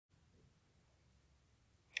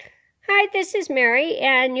Hi, this is Mary,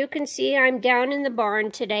 and you can see I'm down in the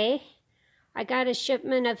barn today. I got a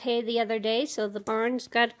shipment of hay the other day, so the barn's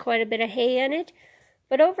got quite a bit of hay in it.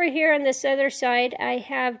 But over here on this other side, I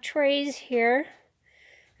have trays here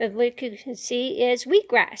that you can see is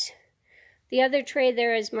wheatgrass. The other tray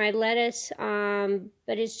there is my lettuce,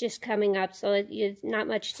 but it's just coming up, so it's not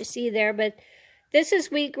much to see there. But this is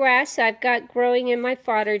wheatgrass I've got growing in my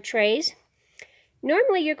fodder trays.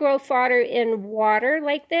 Normally you grow fodder in water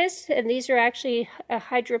like this, and these are actually a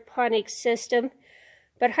hydroponic system.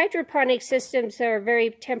 But hydroponic systems are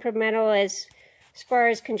very temperamental as far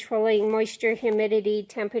as controlling moisture, humidity,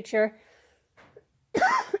 temperature.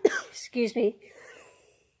 Excuse me.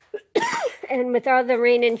 And with all the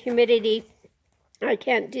rain and humidity, I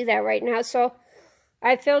can't do that right now. So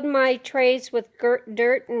I filled my trays with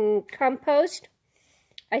dirt and compost.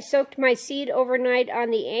 I soaked my seed overnight on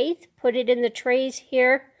the 8th, put it in the trays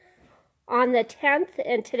here on the 10th,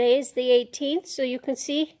 and today is the 18th. So you can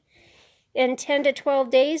see in 10 to 12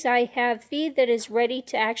 days I have feed that is ready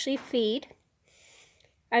to actually feed.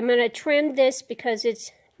 I'm going to trim this because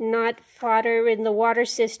it's not fodder in the water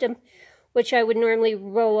system, which I would normally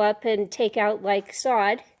roll up and take out like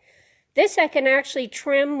sod. This I can actually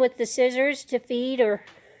trim with the scissors to feed or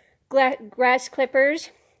grass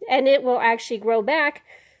clippers, and it will actually grow back.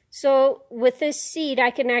 So with this seed,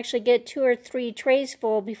 I can actually get 2 or 3 trays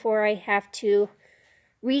full before I have to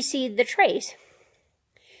reseed the trays.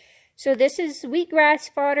 So this is wheatgrass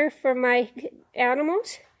fodder for my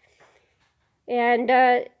animals. And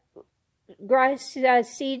grass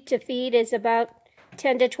seed to feed is about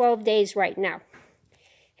 10 to 12 days right now.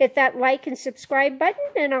 Hit that like and subscribe button,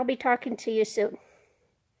 and I'll be talking to you soon.